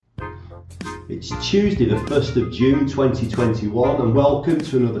It's Tuesday the 1st of June 2021 and welcome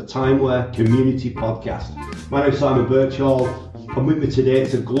to another Timeware Community Podcast. My name is Simon Birchall and with me today,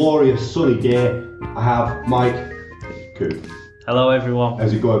 it's a glorious sunny day. I have Mike Coop. Hello everyone.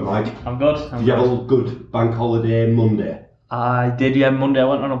 How's it going, Mike? I'm good. Did you have a good bank holiday Monday? I did, yeah. Monday I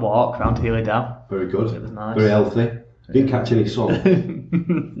went on a walk around Healy Down. Very good. It was nice. Very healthy. Didn't catch any sun.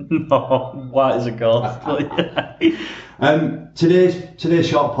 No, white as a ghost. Today's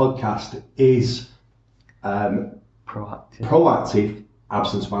short podcast is proactive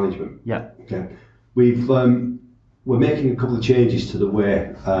absence management. Yeah. Okay. We're making a couple of changes to the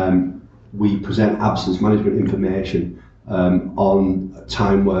way we present absence management information on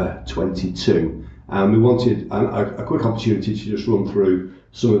Timeware 22, and we wanted a quick opportunity to just run through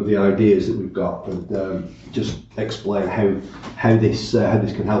some of the ideas that we've got and just explain how this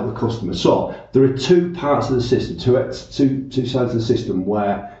can help the customer. So there are two parts of the system, two sides of the system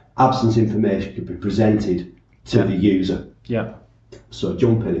where absence information could be presented to the user. Yeah. So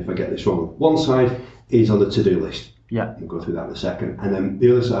jump in if I get this wrong. One side is on the to-do list. Yeah. We'll go through that in a second. And then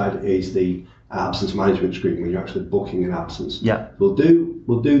the other side is the absence management screen when you're actually booking an absence. Yeah. We'll do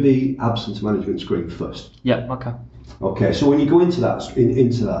the absence management screen first. Yeah. Okay. Okay, so when you go into that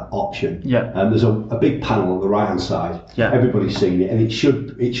option, there's a big panel on the right hand side. Yeah. Everybody's seen it, and it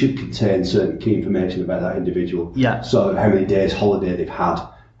should contain certain key information about that individual. Yeah. So how many days holiday they've had,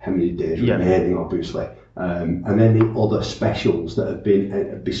 how many days remaining, obviously, and then the other specials that have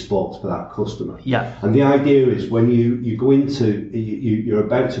been bespoke for that customer. Yeah. And the idea is when you go into you're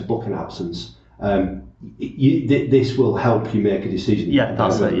about to book an absence. This will help you make a decision. Yeah,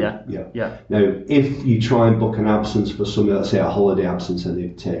 that's it. Yeah. Now, if you try and book an absence for somebody, let's say a holiday absence, and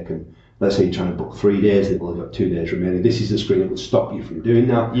they've taken, let's say you're trying to book 3 days, they've only got 2 days remaining. This is the screen that would stop you from doing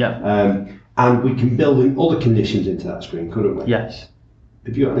that. Yeah. And we can build in other conditions into that screen, couldn't we? Yes.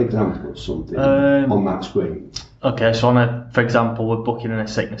 Have you got an example of something on that screen? Okay, so for example, we're booking in a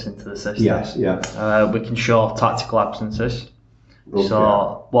sickness into the system. Yes. Yeah. We can show tactical absences. Okay.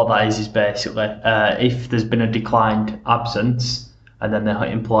 So what that is basically if there's been a declined absence and then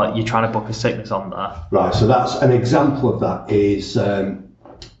you're trying to book a sickness on there. Right, so that's an example of that is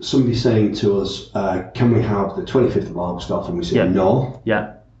somebody saying to us, can we have the 25th of August off? And we say no.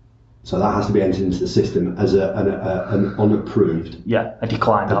 Yeah. So that has to be entered into the system as an unapproved. Yeah, a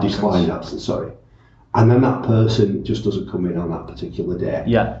declined absence, sorry. And then that person just doesn't come in on that particular day.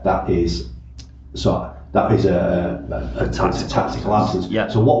 Yeah. That is a tactical absence. Yeah.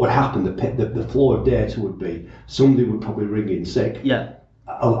 So what would happen, the flow of data would be, somebody would probably ring in sick. Yeah.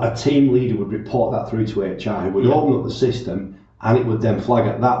 A team leader would report that through to HR, who would open up the system, and it would then flag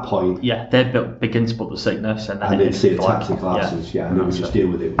at that point. Yeah, they'd begin to book the sickness, and they'd see a tactical absence, and they would just deal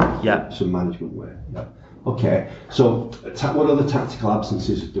with it with some management way. Yeah. Okay, so what other tactical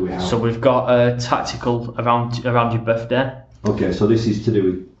absences do we have? So we've got tactical around your birthday. Okay, so this is to do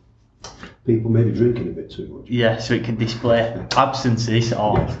with people maybe drinking a bit too much. Yeah, so it can display absences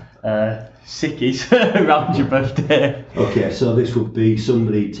or sickies around your birthday. Okay, so this would be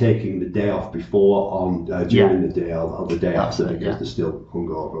somebody taking the day off before during the day or the day after because they're still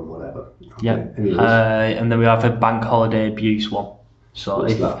hungover and whatever. Okay. Yeah. And then we have a bank holiday abuse one. So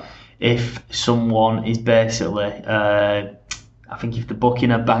if someone is basically, I think if they're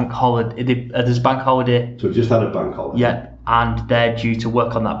booking a bank holiday, there's a bank holiday. So we've just had a bank holiday. Yeah. And they're due to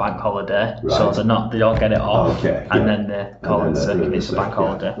work on that bank holiday, so they don't get it off. Okay. And then they call in sick and it's a bank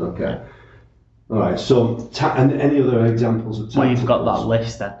holiday. Okay. Yeah. All right. So, and any other examples of tactical? Well, you've got that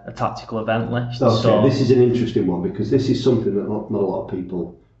list then, a tactical event list. Okay. So, this is an interesting one because this is something that not a lot of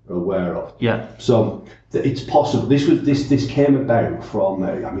people are aware of. Yeah. So it's possible. This came about from.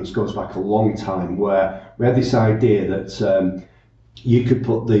 It goes back a long time where we had this idea that you could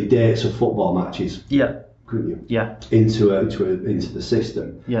put the dates of football matches. Yeah. Couldn't you? Yeah. Into the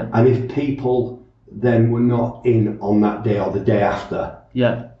system. Yeah. And if people then were not in on that day or the day after,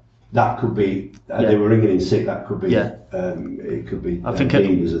 that could be they were ringing in sick. That could be it could be. I think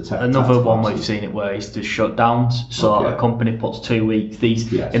another one we've seen it where is the shutdowns. So a company puts 2 weeks.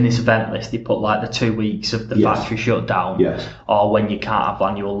 In this event list, they put like the 2 weeks of the factory shut down, or when you can't have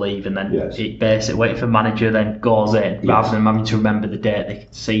annual leave, and then it basically wait for manager then goes in rather than having to remember the date. They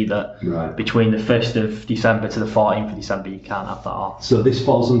can see that between the 1st of December to the 14th of December you can't have that off. So this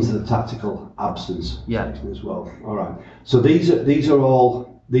falls into the tactical absence section as well. All right. So these are all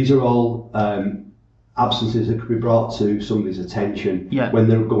absences that could be brought to somebody's attention when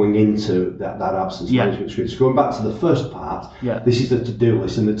they're going into that absence management screen. So going back to the first part, this is the to-do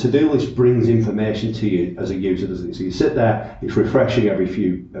list, and the to-do list brings information to you as a user, doesn't it? So you sit there, it's refreshing every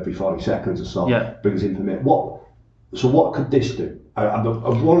 40 seconds or so, brings information. What could this do?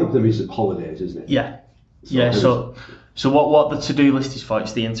 one of them is the holidays, isn't it? Yeah. So what the to-do list is for,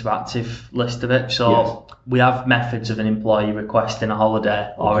 it's the interactive list of it. So we have methods of an employee requesting a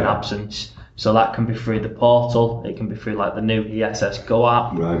holiday or an absence. So that can be through the portal, it can be through like the new ESS Go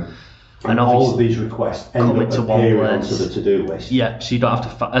app. Right. And all of these requests end up appearing onto the to-do list. Yeah, so you don't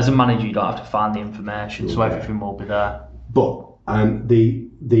have to, as a manager, you don't have to find the information, so everything will be there. But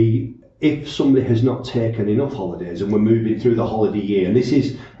if somebody has not taken enough holidays and we're moving through the holiday year, and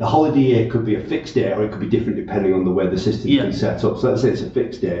the holiday year could be a fixed date or it could be different depending on the way the system has been set up. So let's say it's a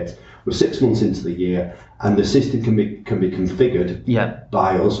fixed date, we're 6 months into the year, and the system can be configured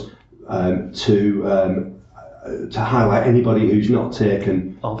by us to highlight anybody who's not taken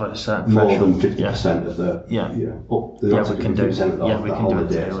over a certain more than 50% of the we can do 50% of the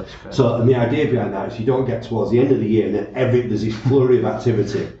holidays. So, and the idea behind that is you don't get towards the end of the year and then there's this flurry of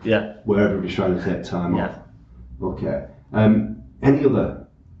activity where everybody's trying to take time off. Okay.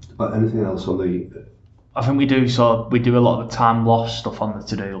 Anything else on the? I think we do a lot of the time lost stuff on the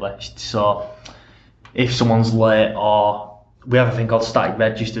to-do list. So if someone's late, or we have a thing called static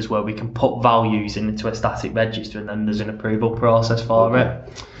registers where we can put values into a static register and then there's an approval process for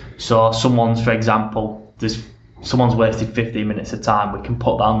it. So for example, someone's wasted 15 minutes of time, we can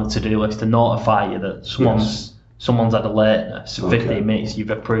put that on the to-do list to notify you that someone's had a lateness. 15 minutes, you've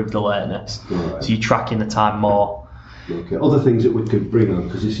approved the lateness. So you're tracking the time more. Okay. Other things that we could bring on,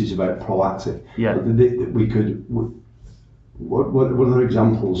 because this is about proactive. Yeah. We could. What other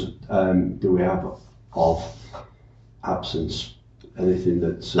examples do we have of absence? Anything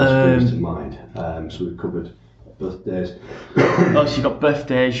that springs to mind? So we've covered birthdays. So you've got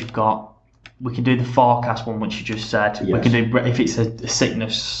birthdays. We can do the forecast one, which you just said. We can do if it's a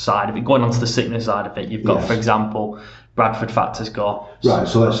sickness side of it. Going on to the sickness side of it, you've got, for example, Bradford Factors Go. Right,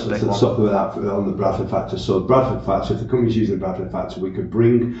 so let's stop with that on the Bradford Factor. So Bradford Factor, if the company's using the Bradford Factor, we could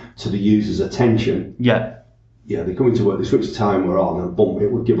bring to the user's attention. Yeah, they come into work, they switch the time we're on, and boom,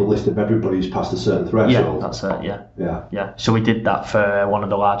 it would give a list of everybody who's passed a certain threshold. Yeah, that's it, yeah. So we did that for one of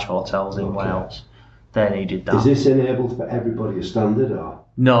the large hotels in Wales. They needed that. Is this enabled for everybody as standard, or?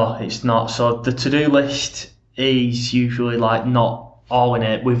 No, it's not. So the to-do list is usually not all in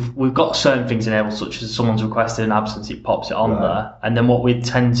it. We've got certain things enabled, such as someone's requested an absence, it pops it on there. And then what we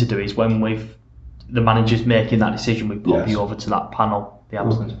tend to do is when the manager's making that decision, we pop you over to that panel, the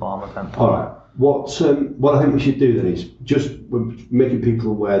absence form event panel. All right. What I think we should do then is just making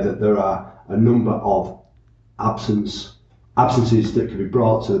people aware that there are a number of absences that can be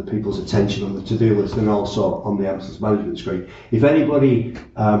brought to people's attention on the to-do list and also on the absence management screen. If anybody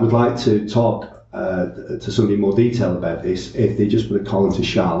would like to talk to somebody in more detail about this, if they just put a call into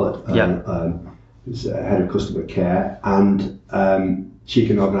Charlotte, who's head of customer care, and she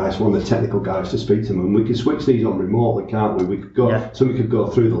can organise one of the technical guys to speak to them, and we can switch these on remotely, can't we? Somebody could go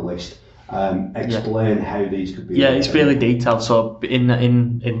through the list. Explain how these could be. Yeah, it's really detailed. So in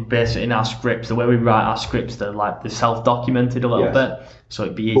our scripts, the way we write our scripts, they're self-documented a little bit, so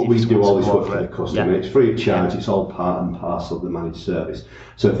it'd be easy. But we do all this work for the customer. It's free of charge. It's all part and parcel of the managed service.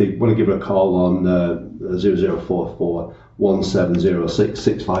 So if they want to give her a call on 0044 1706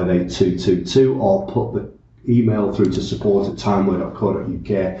 658 222 or put the email through to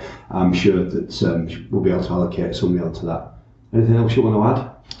support@timeware.co.uk, I'm sure that we'll be able to allocate somebody onto that. Anything else you want to add?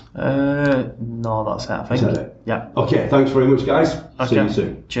 No, that's it, I think. Is that it? Yeah. Okay, thanks very much, guys. Okay. See you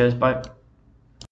soon. Cheers, bye.